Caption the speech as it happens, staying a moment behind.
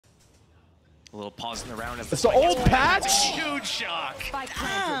A little pause in the round. It's the old patch? That's a huge shock.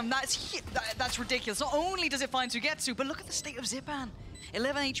 Damn, that's ridiculous. Not only does it find Sugetsu, but look at the state of Zipan.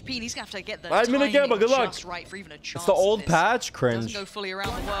 11 HP, and he's going to have to get the timing again, but good luck. just right for even a chance. It's the old patch. Cringe. Doesn't go fully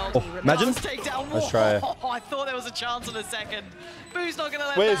around the world. Oh, imagine. Let's try it. I thought there was a chance in a second. Boo's not going to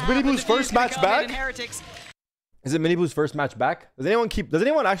let Wait, that is Mini happen. Boo's first match back? Heretics. Is it Mini Boo's first match back? Does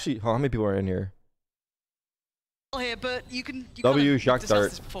anyone actually... Oh, how many people are in here? Here, but you W shock dart.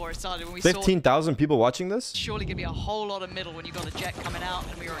 this before it started when we 15,000 people watching this? Surely gonna be a whole lot of middle when you've got a jet coming out,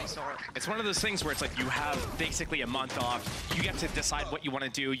 and we already saw it. It's one of those things where it's like you have basically a month off. You get to decide what you want to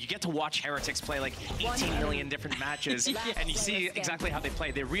do. You get to watch Heretics play like 18 million different matches, and you see exactly how they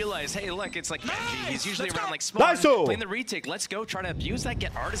play. They realize, hey, look, it's like Genji. He's usually around like Spawn, playing the retake. Let's go try to abuse that,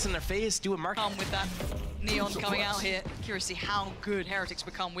 get artists in their face, do a mark. With that Neon coming out here, curious to see how good Heretics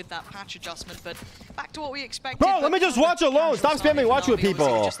become with that patch adjustment. But back to what we expected. Bro, let me just watch alone. Stop spamming watch with people.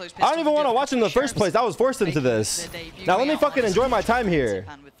 I don't even want to watch in the first place. I was forced into this. Now let me fucking enjoy my time here.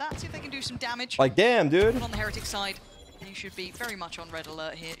 With that, see if they can do some damage. Like, damn, dude. On the Heretic side, you should be very much on red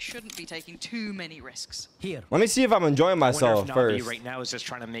alert here. Shouldn't be taking too many risks. Here. Let me see if I'm enjoying myself first. Navi right now is just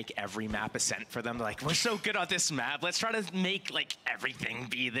trying to make every map Ascent for them. Like, we're so good on this map. Let's try to make like everything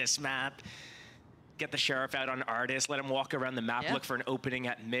be this map. Get the Sheriff out on Artist. Let him walk around the map. Look for an opening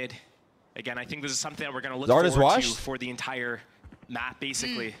at mid. Again, I think this is something that we're going to look forward to for the entire map,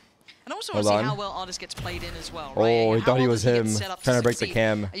 basically. And also want to see how well Artist gets played in as well, right? Oh, he thought he was him, trying to break the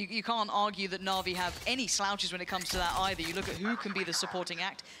cam. You can't argue that Navi have any slouches when it comes to that either. You look at who can be the supporting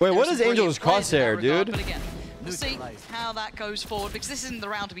act. Wait, what is Angel's crosshair, dude? But again, we'll see how that goes forward, because this isn't the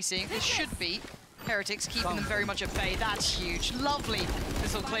round to be seeing. This should be Heretics keeping them very much at bay. That's huge. Lovely.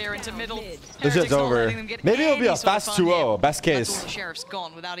 This will clear into middle. This shit's over. Maybe it'll be a fast 2-0. Best case. That's all the Sheriff's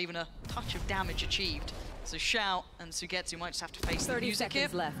gone without even a touch of damage achieved. So Xiao and Sugetsu might just have to face the music here.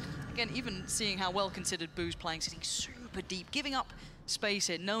 Again, even seeing how well considered Boo's playing, sitting super deep, giving up space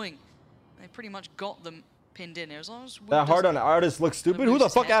here, knowing they pretty much got them pinned in here. As long as that hard on Artist looks stupid. Who the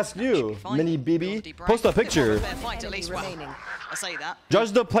fuck asked you? Mini BB. Post a picture. Fight at least. Well, I say that.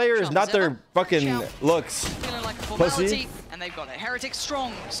 Judge the players, not their fucking looks. Feeling like a formality, and they've got it. Heretics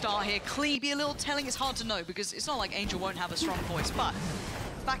strong start here. Clee be a little telling. It's hard to know because it's not like Angel won't have a strong voice, but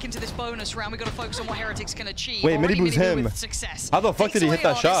back into this bonus round, we've got to focus on what Heretics can achieve. Wait, Mini Boo's him. How the fuck did he hit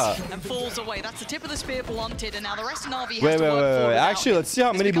that shot? And falls away. That's the tip of the spear blunted, and now the rest of Navi has wait. Actually, let's see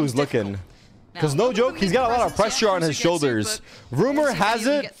how Mini Boo's looking. Because no joke, he's got a lot of pressure on his shoulders. Rumor has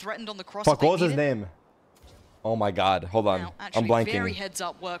it. Fuck, what was his name? Oh my god, hold on. I'm blanking. Very heads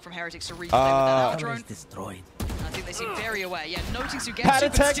up work from Heretics to replay with that drone. Destroyed. I think they seem very aware. Yeah, noting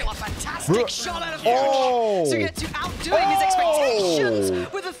Sugetsu, but still a fantastic shot out of Sugetsu outdoing his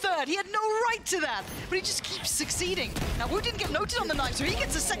expectations with a third. He had no right to that, but he just keeps succeeding. Now, Wu didn't get noted on the knife, so he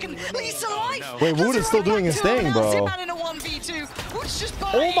gets a second lease of life. Wait, Wu is still doing his thing, bro. Zipan in a 1v2. Wu's just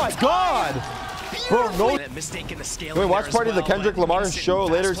oh my god! Bro, no. Wait, watch party of the Kendrick Lamar show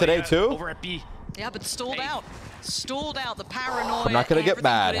later today, too? Yeah, but stalled out. Stalled out the paranoia. I'm not gonna get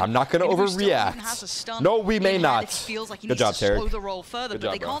mad. I'm not gonna overreact. No, we may not. Good job, Tarik. Slow the roll further,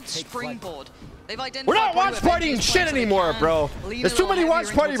 but they can't springboard. We're not watch partying shit anymore, bro. There's too many watch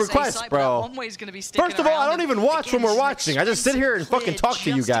party requests, bro. First of all, I don't even watch when we're watching. I just sit here and fucking talk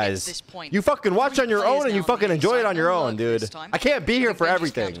to you guys. You fucking watch on your own and you fucking enjoy it on your own, dude. I can't be here for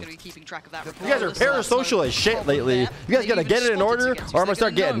everything. You guys are parasocial as shit lately. You guys gotta get it in order, or I'm gonna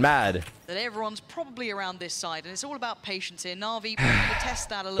start getting mad. That everyone's probably around this side, and it's all about patience here. Navi to test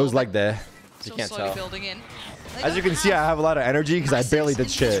that a little. It was like that. You can't tell. As you can see, I have a lot of energy because I barely did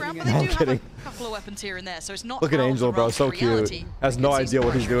shit. No, I'm kidding. A couple of weapons here and there, so it's not. Look at Angel, bro, so cute. Has no idea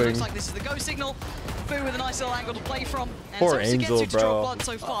what he's doing. Looks like this is the go signal. Boo with a nice little angle to play from. Poor Angel, bro.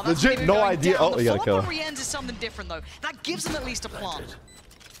 Legit no idea. Oh, you gotta kill. Re-ends is something different though. That gives them at least a plant.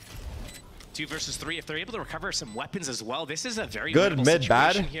 2 versus 3. If they're able to recover some weapons as well, this is a very good mid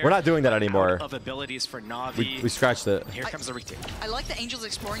bad. We're not doing that anymore. Of abilities for Navi. We scratched it. Here comes the retake. I like the Angels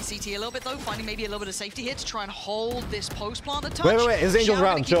exploring CT a little bit though, finding maybe a little bit of safety here to try and hold this post plant a touch. Wait. His Angel's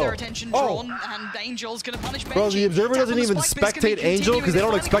around. Chill. Their attention drawn, and Angel's gonna punish Benji. Bro, the observer doesn't even spectate Angel because they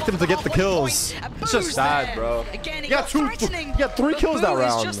don't expect him to get the kills. It's just sad, bro. Again, he got 3 kills that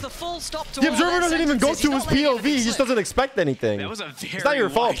round. The observer doesn't even go to his POV. He just doesn't expect anything. That was a very it's not your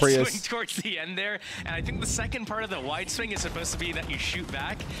fault, Prius. Towards the the end there. And I think the second part of the wide swing is supposed to be that you shoot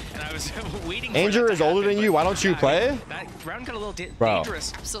back. And I was waiting. Angel is older than you. Why don't you play? That round got a little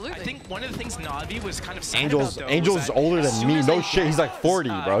dangerous. Absolutely. I think one of the things Navi was kind of sad Angel's about, though, Angel's older than me. No shit. He's like 40,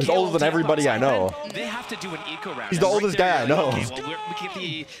 bro. He's older than everybody I know. They have to do an eco round. He's the oldest guy I know. Okay, well, we can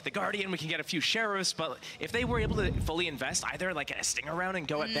get the Guardian, we can get a few Sheriffs, but if they were able to fully invest either like a Stinger round and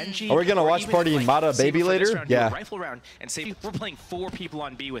go at Benji. Are we gonna watch party in Mata Baby later? Round, yeah. Rifle round and say we're playing 4 people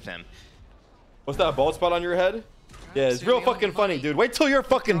on B with him. What's that bald spot on your head? Yeah, it's real fucking funny, dude. Wait till your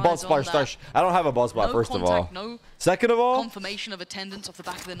fucking bald spot starts. I don't have a bald spot, first of all. Second of all, confirmation of attendance off the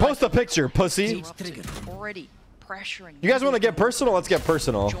back of the post a picture, pussy. Already pressuring. You guys want to get personal? Let's get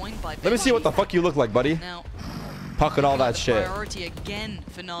personal. Let me see what the fuck you look like, buddy. Now, Pucking all that shit. Priority again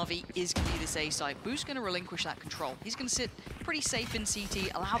for Navi is going to be this A site. Boo's going to relinquish that control. He's going to sit pretty safe in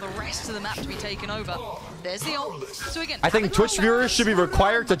CT, allow the rest of the map to be taken over. There's the ult. So again, I think Twitch viewers should be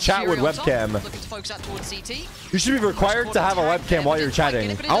required to chat with webcam. Looking to focus out towards CT. You should be required to have a webcam while you're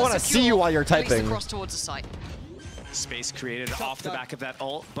chatting. I want to see you while you're typing. Across towards the site. Space created off the back of that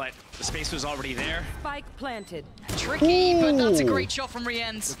ult, but the space was already there. Spike planted. Tricky, but that's a great shot from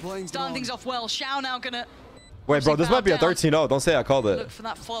Rienz. Starting things off well. Xiao now gonna. Wait, bro, this might be a 13-0. Don't say I called it. Look for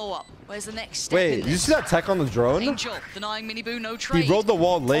that follow-up. Where's the next step? Wait, you see that tech on the drone? Angel denying Miniboo, no trade. He rolled the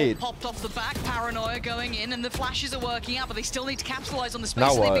wall late. Popped off the back, paranoia going in, and the flashes are working out, but they still need to capitalize on the space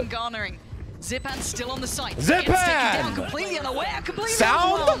now they've what? been garnering. Zipan still on the site. Zipan! Down, completely unaware, completely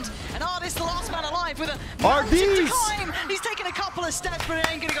Sound? overwhelmed. And Artist, the last man alive, with a RDs! mountain to climb. He's taken a couple of steps, but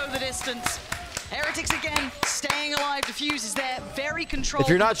it ain't gonna go the distance. Heretics again, staying alive. Diffuse is there, very controlled. If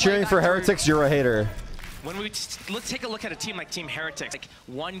you're not cheering for Heretics, you're a hater. When let's take a look at a team like Team Heretics, like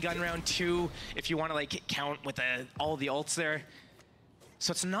 1 gun round, 2, if you want to like count with all the ults there. So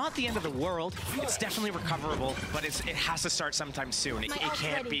it's not the end of the world. It's definitely recoverable, but it has to start sometime soon. It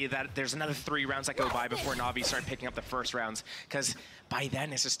can't be that there's another 3 rounds that go by before Navi start picking up the first rounds, because by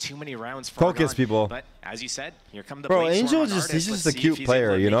then it's just too many rounds. Focus, people. But as you said, here come the bro. Angel he's just a cute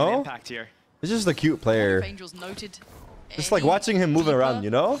player, you know. He's just a cute player. Angel's noted. Just like watching him moving around, you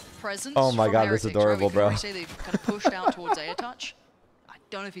know? Oh my god, that's adorable, bro. I say they've kind of pushed out towards Air Touch. I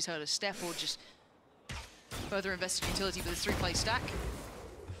don't know if he's heard a step or just further invested utility, but this 3-play stack.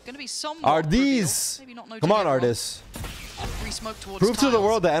 Going to be somewhat Are these? maybe not Come on, Artists. Prove to the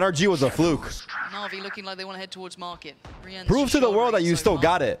world that NRG was a fluke. Navi looking like they want to head towards market. Rienz Prove to the world that you still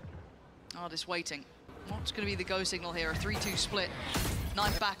got it. Artist waiting. What's going to be the go signal here? A 3-2 split.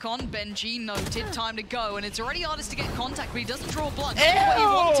 Knife back on. Benji noted. Time to go. And it's already Artist to get contact, but he doesn't draw blood. What he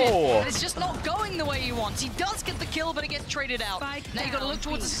wanted. And it's just not going the way he wants. He does get the kill, but it gets traded out. Now you got to look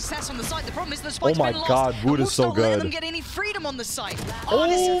towards the success on the site. The problem is the spike's been lost. Oh my god, Wood is so good. Let them get any freedom on the site.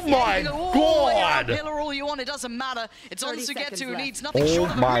 Oh my god. Pillar all you want. It doesn't matter. It's on Sugetsu who needs nothing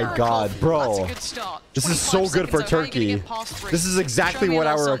short of a my miracle. god, bro. That's a good start. This is so good for Turkey. This is exactly what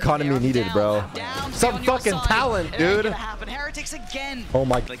our economy needed, bro. Some fucking talent, dude. Heretics again. Oh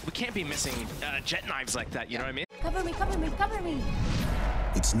my. Like, we can't be missing jet knives like that, you know what I mean? Cover me, cover me, cover me.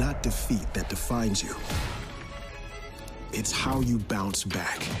 It's not defeat that defines you. It's how you bounce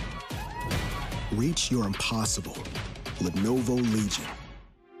back. Reach your impossible. Lenovo Legion.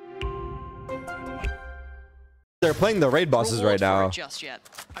 They're playing the raid bosses right now. Just yet.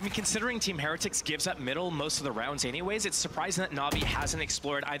 I mean, considering Team Heretics gives up middle most of the rounds anyways, it's surprising that Navi hasn't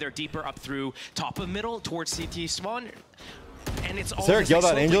explored either deeper up through top of middle towards CT spawn. And it's all Tarik yelled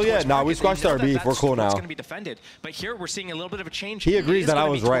at Angel yet? Nah, we squashed our beef. We're cool now. It's going to be defended. But here we're seeing a little bit of a change. He agrees that I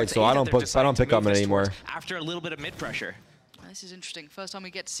was right, so I don't pick on it anymore. After a little bit of mid pressure. This is interesting. First time we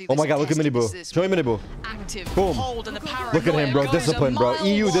get to see this. Oh my god, look at Miniboo. Show me Miniboo. Active boom. hold and the look at him, bro. Discipline, bro.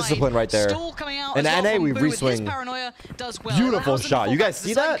 EU discipline right there. And NA, we re-swing. Well. Beautiful shot. You guys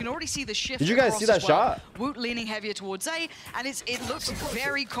see that? You can already see the shift. Did you guys see that shot? Woot leaning heavier towards A, and it looks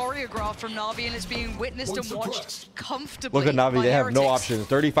very choreographed from Navi, and it's being witnessed and watched comfortably. Look at Navi. They have no options.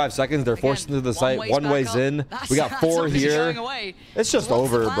 35 seconds. They're forced into the site. One way's in. We got 4 here. It's just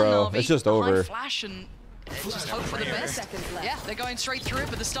over, bro. It's just over. Just hope for the best. Yeah, they're going straight through it,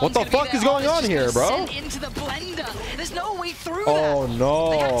 but the stun's what the fuck is going on here, bro? Into the blender. There's no way through oh, that. no.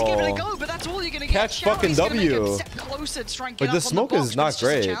 They have to give it a go, but that's all you're going to get. Catch fucking W. But this smoke is not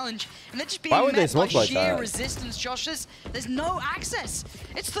great. Why would they smoke like that? Resistance, Josh. There's no access.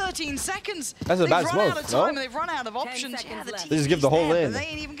 It's 13 seconds. That's a bad smoke, They've run out of time, no? They've run out of options. Yeah, the they just give the whole in. They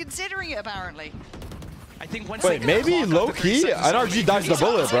ain't even considering it, apparently. I think once wait, maybe low-key? NRG dodged the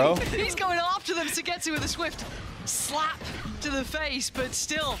bullet, bro. He's going after them. Sugetsu with a swift slap to the face, but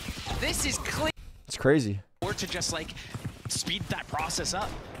still, this is clean. It's crazy. Or to just, like, speed that process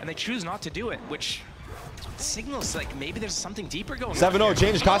up, and they choose not to do it, which signals like maybe there's something deeper going on. 7-0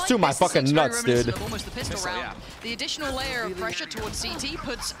 change costume, my fucking nuts, dude. Almost the pistol round. Yeah. The additional layer of pressure towards CT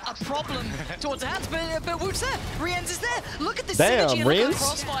puts a problem towards the hands, but Woot's there. Rienz is there. Look at this synergy and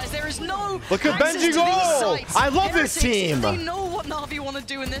crossfires. There is no. Look at Benji go! I love this team. They know what Navi want to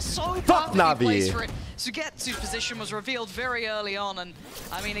do, and they're so fuck Navi. For it. Sugetsu's position was revealed very early on, and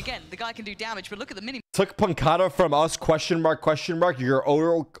I mean, again, the guy can do damage, but look at the mini. Took Pancata from us, question mark, your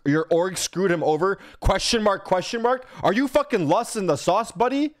org screwed him over, question mark, are you fucking lost in the sauce,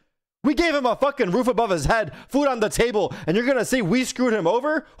 buddy? We gave him a fucking roof above his head, food on the table, and you're gonna say we screwed him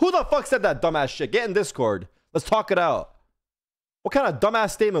over? Who the fuck said that dumbass shit? Get in Discord, let's talk it out. What kind of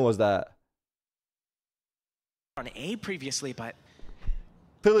dumbass statement was that? On A previously, but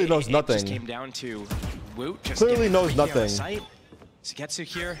clearly knows nothing. It just came down to Woot just clearly knows nothing. Sugetsu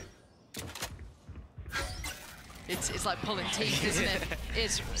here. It's like pulling teeth, isn't it?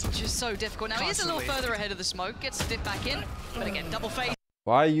 It's just so difficult. Now, he's a little further ahead of the smoke, gets to dip back in, but again, double face.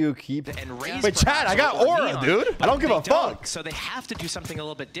 Why you keep... Wait, chat, I got aura, dude. I don't give a fuck. So they have to do something a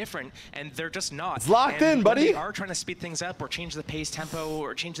little bit different, and they're just not. It's locked in, buddy. They are trying to speed things up or change the pace, tempo,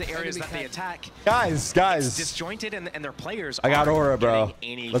 or change the areas that they attack. Guys. It's disjointed, and their players I got aura, bro.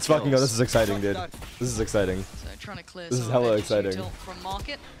 Let's fucking go. This is exciting, dude. This is exciting. So trying to clear this is hella exciting. From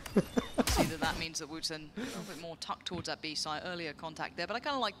market. See that means that Woot's then a little bit more tucked towards that B side, earlier contact there, but I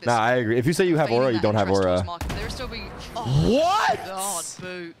kind of like this. Nah, I agree. If you say you have aura, you don't have aura. There's still being. What? God,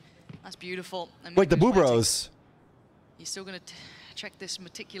 Boot. That's beautiful. And wait, the Boo Bros. He's still going to check this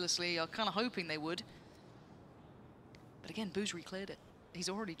meticulously. I'm kind of hoping they would. But again, Boo's recleared it. He's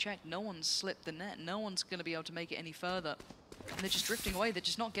already checked. No one's slipped the net. No one's going to be able to make it any further. And they're just drifting away. They're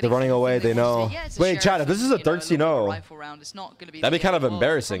just not getting. They're running away. They know. Yeah, wait, Chad, if this is a 13-0, it's not going to be. That'd be kind of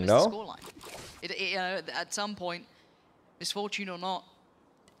embarrassing, no? At some point, misfortune or not,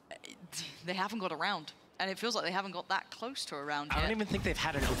 they haven't got a round. And it feels like they haven't got that close to a round yet. I don't even think they've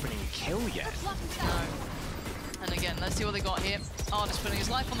had an opening kill yet. No. And again, let's see what they got here. Just putting his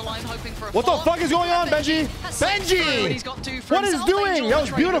life on the line, hoping for a What the fuck is going on, Benji? Benji! What is doing? That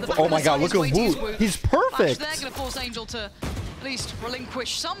was beautiful. Oh my god, look at Woot. He's perfect. They're going to force Angel to at least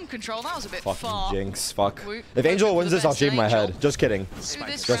relinquish some control. That was a bit fucking far. Jinx, fuck. If Angel wins this, I'll shave my head. Just kidding. Just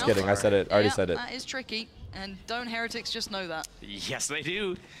kidding. I said it. I already said it. That is tricky. And don't heretics just know that? Yes, they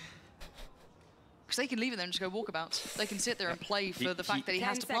do. Because they can leave it there and just go walkabouts. They can sit there and play for the fact that he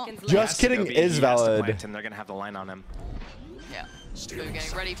has to plant. Just kidding is valid. And they're going to have the line on him. Yeah. Boo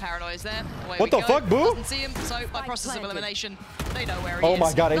getting ready. Paranoia is there. What the fuck, Boo? Doesn't see him, so by process of elimination, they know where he is. Oh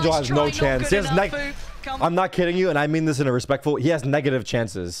my god, Angel has no chance. He has I'm not kidding you, and I mean this in a respectful. He has negative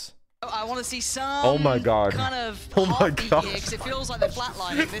chances. I want to see some kind of god. here, because it feels like they're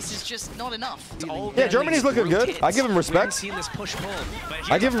flatlining. This is just not enough. Yeah, Germany's looking good. I give him respect.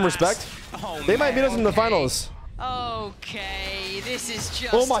 I give him respect. They might beat us in the finals. Okay, this is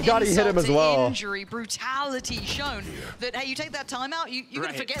just oh my god, he hit him as well. Injury, brutality shown that, hey, you take that timeout, you're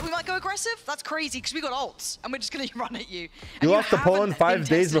going to forget we might go aggressive? That's crazy, because we got ults, and we're just going to run at you. You lost to Poland 5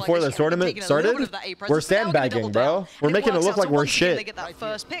 days before the tournament started? We're sandbagging, bro. We're making it look like we're shit.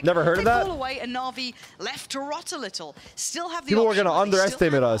 Never heard of that? Away, and Navi left to rot a little. Still have the people are going to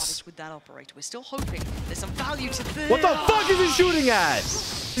underestimate us. With that operator. We're still hoping there's some value to this. What the fuck is he shooting at?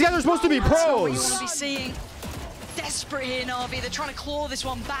 These guys are supposed to be pros. That's what we want to be seeing. Desperate here, Navi. They're trying to claw this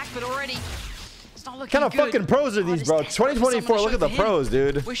one back, but already it's not looking good. What kind of fucking pros are these, bro? 2024, look at the pros,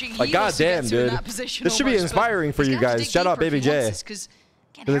 dude. Like, goddamn, dude. This should be inspiring for you guys. Shout out, Baby J. Because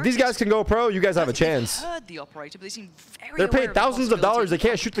if these guys can go pro, you guys have a chance. They're paid thousands of dollars. They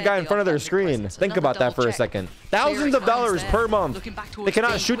can't shoot the guy in front of their screen. Think about that for a second. Thousands of dollars per month. They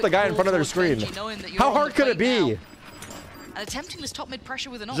cannot shoot the guy in front of their screen. How hard could it be? Attempting this top mid pressure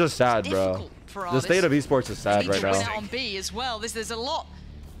with an it's just sad, bro. The state of esports is sad right now. Win out on B as well. There's a lot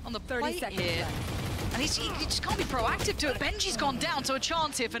on the plate here, and he just can't be proactive to it. Benji's gone down, so a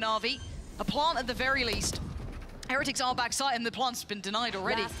chance here for Navi. A plant at the very least. Heretics are backside, and the plant's been denied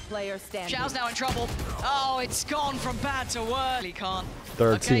already. Xiao's now in trouble. Oh, it's gone from bad to worse. He can't.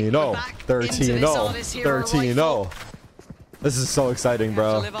 13-0. 13-0. 13-0. This is so exciting,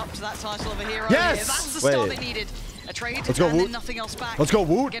 bro. Live up to that title of a hero. Yes. That's the start they needed. A trade Let's go, Woot. Nothing else back. Let's go,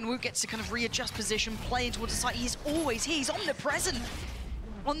 Woot. Again, Woot gets to kind of readjust position, play towards the side. He's always here. He's omnipresent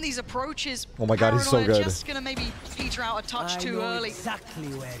on these approaches. Oh my god, he's so good. Just gonna maybe peter out a touch too early. Exactly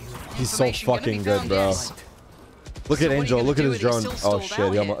where you he's so fucking good, bro. Yes. Look at Angel. Look at his drone. Oh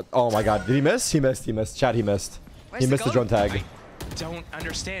shit. Oh my god. Did he miss? He missed. He missed. Chad, he missed. He missed the drone tag. don't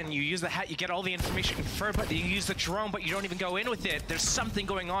understand. You use the hat, you get all the information confirmed, but you use the drone, but you don't even go in with it. There's something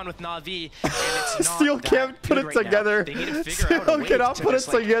going on with Navi, and it's not Steel can't put it right together. They need to figure out a way cannot put it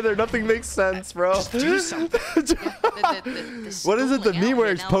like, together. Nothing makes sense, bro. Just do something. What is it, the meme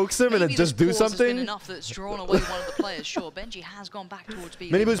where it pokes him and it just do something? Enough that's drawn away one of the players. Sure, Benji has gone back towards B.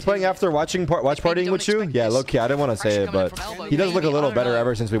 Mini Boo's playing after watch partying with you? Yeah, low-key, I didn't want to say it, but he does look a little better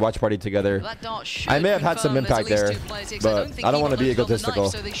ever since we watch party together. I may have had some impact there, but I don't want to be egotistical.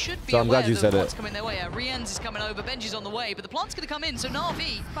 So I'm glad you said it. Rienz is coming over, Benji's on the way, but the plant's going to come in, so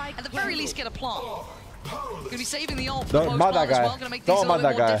Navi, at the very least, get a plant. Going to be saving the ult for the post plant as well, going to make things a little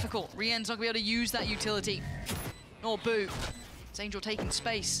bit more difficult. Rienz not going to be able to use that utility. Nor Boo. It's Angel taking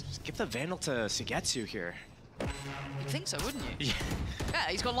space. Just give the Vandal to Sugetsu here. You'd think so, wouldn't you? Yeah. Yeah,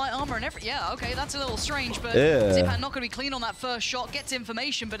 he's got light armor and everything. Yeah, okay, that's a little strange, but yeah. Zipan not going to be clean on that first shot. Gets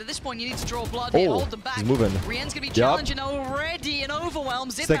information, but at this point you need to draw blood here, hold them back. He's moving. Rien's going to be challenging already and overwhelm.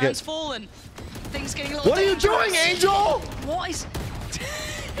 Zipan's fallen. Things getting a little What are you doing, Angel? What is...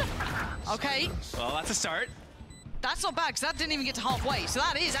 Okay. Well, that's a start. That's not bad, because that didn't even get to halfway. So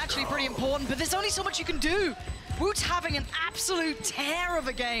that is actually pretty important, but there's only so much you can do. Woot's having an absolute tear of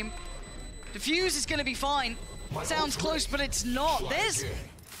a game. Diffuse is going to be fine. Sounds close, but it's not. There's...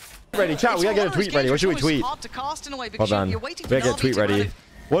 Ready, chat, we gotta get a tweet ready. What should we tweet? Hard to cast in a way Hold on. You're We waiting gotta for get a tweet ready.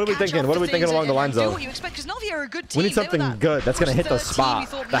 What are we thinking? What are we thinking along the lines of? What you expect, because Navi are a good team. We need something good that's gonna hit the spot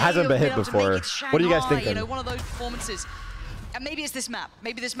that hasn't been hit before. What are you guys thinking? You know, one of those performances. And maybe it's this map.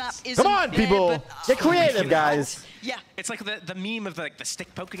 Maybe this map is. Come on, people! Get creative, guys. Yeah, it's like the meme of the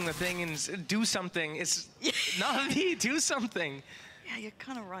stick poking the thing and do something. It's Navi, do something. Yeah, you're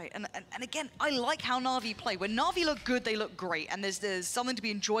kind of right. And again, I like how Navi play. When Navi look good, they look great. And there's something to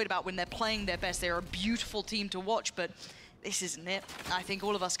be enjoyed about when they're playing their best. They're a beautiful team to watch, but this isn't it. I think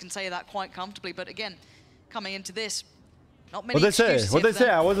all of us can say that quite comfortably. But again, coming into this, not many excuses. What'd they say?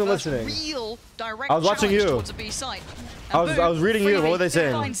 I wasn't listening. Real direct I was watching you. towards a B site. I was reading you. What were they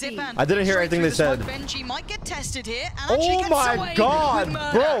saying? I didn't hear anything they said. Benji might get tested here. Oh my god,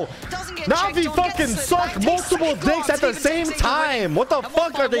 bro! Navi fucking suck multiple dicks at the same time. What the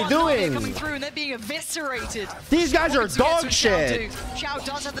fuck are they doing? Coming through and they're being eviscerated. These guys are dog shit. Xiao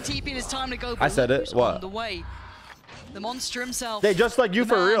does have the TP and it's time to go. I said it. What? On the way. The monster himself. They just like you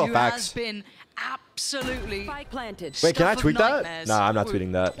for real. Facts. Has been absolutely planted. Wait, can I tweet that? Nah, I'm not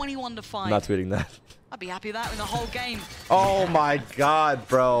tweeting that. 21 to 5. I'm not tweeting that. I'd be happy with that in the whole game. Oh my god,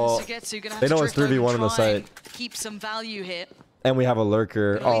 bro. Sugetsu gonna have they know it's 3v1 on the site. Keep some value here. And we have a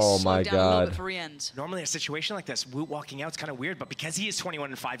lurker. Oh my god. Normally a situation like this, Woot walking out is kind of weird, but because he is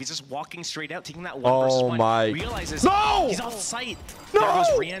 21 and 5, he's just walking straight out, taking that 1 versus 1. My. Realizes he's off site. No! There goes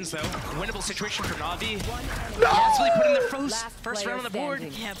Rienz though. Winnable situation for Navi. No! He actually put in the first round on the board.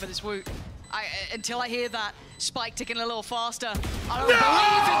 Yeah, but it's Woot. Until I hear that spike ticking a little faster, I don't believe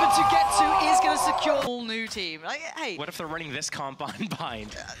it, but Sugetsu is going to secure a whole new team. Like, hey. What if they're running this comp on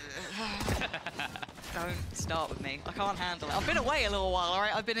bind? Don't start with me. I can't handle it. I've been away a little while, all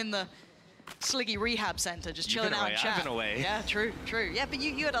right? I've been in the Sliggy rehab center, just chilling out and chat. I've been away. Yeah, true. Yeah, but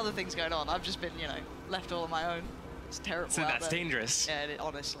you had other things going on. I've just been, you know, left all on my own. It's terrible. So that's dangerous. Yeah,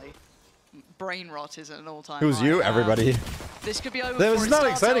 honestly. Brain rot is at an all-time Who's high. you? Everybody. This could be over. It's not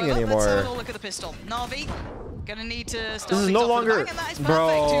exciting anymore. Let's have a look at the pistol. Navi, gonna need to start. This is no longer.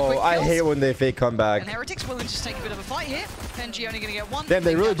 Bro, I hate when they fake come back. And Heretics willing to take a bit of a fight here. Benji only gonna get one. Damn,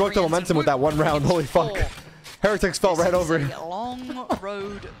 they really broke the momentum with that 1 round. Holy fuck. Heretics fell right over. A long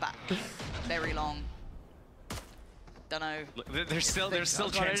road back. Very long. Don't know. There's still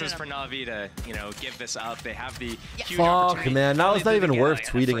chances for Navi to, you know, give this up. They have the huge fuck, man. Now it's not even worth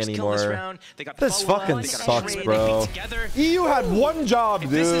tweeting anymore. This fucking sucks, bro. EU had one job, dude.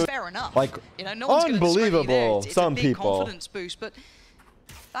 This is fair enough. Like, you know, no one's unbelievable. It's some a big people. Confidence boost, but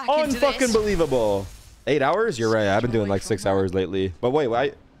unfucking believable. 8 hours? You're right. I've been doing like 6 hours lately. But wait,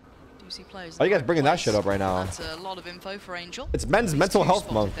 why? Why are you guys bringing that shit up right now? That's a lot of info for Angel. It's Men's Mental Health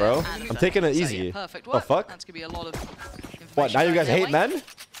Month, bro. I'm taking it easy. Perfect the fuck? That's gonna be a lot of what? Now you guys hate men?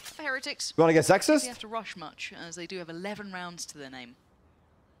 For Heretics. You want to get sexist? They have to rush much, as they do have 11 rounds to their name.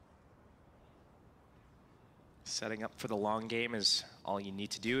 Setting up for the long game is all you need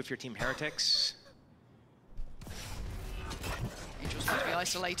to do if you're Team Heretics. Angel's supposed to be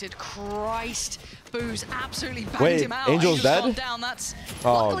isolated. Christ, Boo's absolutely banged him out. Angel's dead? Down. That's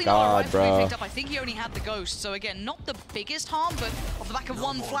oh god, bro. I think he only had the ghost. So again, not the biggest harm, but off the back of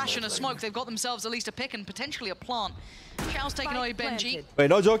one flash and a smoke, they've got themselves at least a pick and potentially a plant. Xiao's taking away Benji. Wait,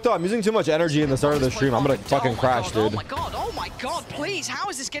 no joke though. I'm using too much energy in the start of the stream. I'm gonna fucking crash, dude. Oh my god, please. How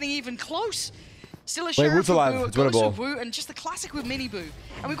is this getting even close? Still a sheriff Woot's alive. Boo, It's winnable. Woot, and just the classic with Mini Boo.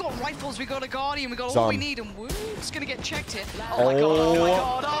 And we've got rifles, we've got a Guardian, we've got all we need, and Woot's gonna get checked here. Oh my god, oh my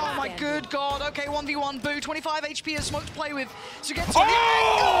god, oh my good god. Okay, 1v1 Boo, 25 HP as smoke to play with. So gets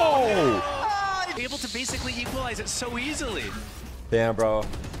Be able to basically equalize it so easily. Damn, bro.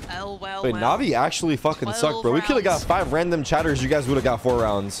 Wait, Navi actually fucking sucked, bro. We could have got 5 random chatters. You guys would have got 4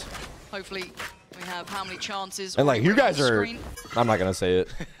 rounds. Hopefully, we have how many chances? And like, you guys are... I'm not gonna say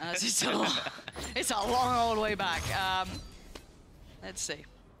it. It's a long old way back. Let's see.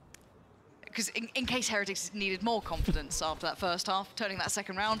 Because in case Heretics needed more confidence after that first half, turning that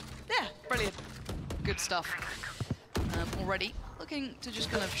second round, yeah, brilliant. Good stuff. Already looking to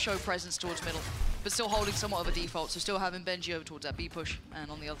just kind of show presence towards middle, but still holding somewhat of a default, so still having Benji over towards that B push, and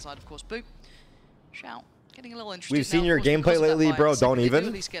on the other side, of course, Boo. Shout, getting a little interested. We've seen your gameplay lately, bro. Don't even.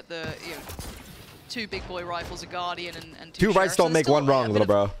 At least get the 2 big boy rifles, a Guardian, and 2 rights don't make one wrong, little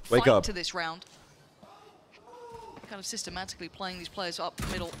bro. Wake up. To this round, kind of systematically playing these players up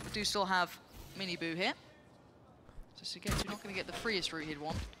middle. We do still have Mini Boo here, so Sugetsu not going to get the freest route he'd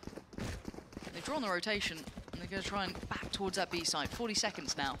want. They've drawn the rotation, and they're going to try and back towards that B side. 40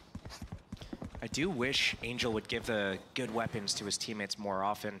 seconds now. I do wish Angel would give the good weapons to his teammates more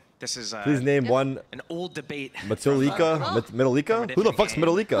often. This is please name one. An old debate. Matilika? Middleika? Who the fuck's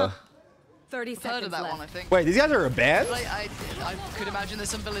Middleika? 30 seconds heard of that left. one, I think. Wait, these guys are a band? I could imagine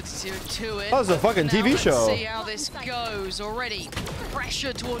there's some abilities here to it. Oh, it's a fucking TV show. Let's see how this goes already.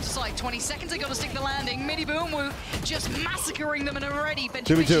 Pressure towards the side. 20 seconds, they got to stick the landing. Mini Boom Woo just massacring them, and already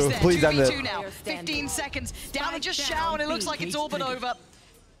Benji 2v2, please end it. now. 15 seconds. Down and just Shao, and it looks like it's all but over.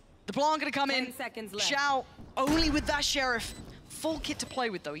 The Blanc gonna come in. Shao only with that Sheriff. Full kit to play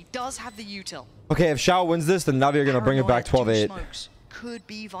with, though. He does have the util. Okay, if Shao wins this, then Navi are gonna bring it back 12-8. Could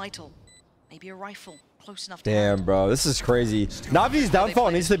be vital. Maybe a rifle. Close enough to damn, bro. This is crazy. Navi's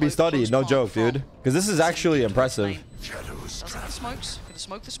downfall needs to be studied. No joke, dude. Because this is actually impressive. Does have smokes. Gonna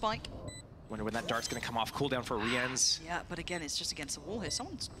smoke the spike. Wonder when that dart's gonna come off. Cooldown for re-ends. Yeah, but again, it's just against the wall here.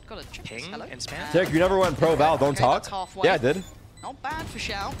 Someone's got to check Ping this. Hello? and spam. Tarik, you never went pro Val. Don't talk. Yeah, I did. Not bad for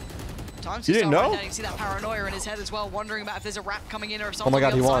Shao. You didn't know? Right now. You can see that paranoia in his head as well, wondering about if there's a wrap coming in or something. Oh my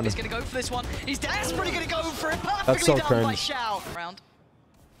god, he won. He's going to go for this one. He's desperately going to go for it. Perfectly That's so done cringe. by Shao. Round.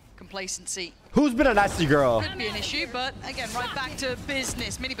 Complacency. Who's been a nasty girl? Could be an issue, but again, right back to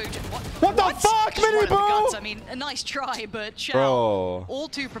business. Mini Boo. What the fuck, Mini Boo? I mean, a nice try, but Shao all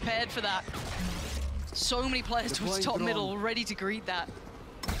too prepared for that. So many players towards top middle, ready to greet that.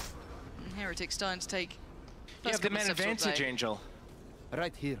 And Heretics starting to take. You have the man advantage, Angel.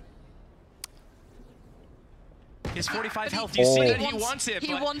 Right here. His 45 health. You see that he wants it,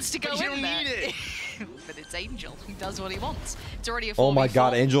 he but wants to go you in don't there. need it. But it's Angel. He does what he wants. It's already a 4v4. Oh my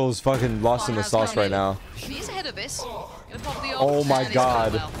god, Angel is fucking lost in the sauce right now. He's ahead of this. Gonna pop the Oh my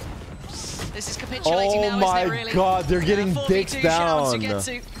god. This is capitulating now, my isn't it, really? god, they're getting dicks down.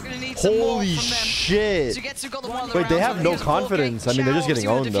 Holy shit. Wait, they have no confidence. I mean, they're just getting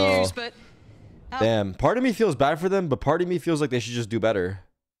owned though. Damn, part of me feels bad for them, but part of me feels like they should just do better.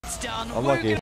 It's done. Unlucky.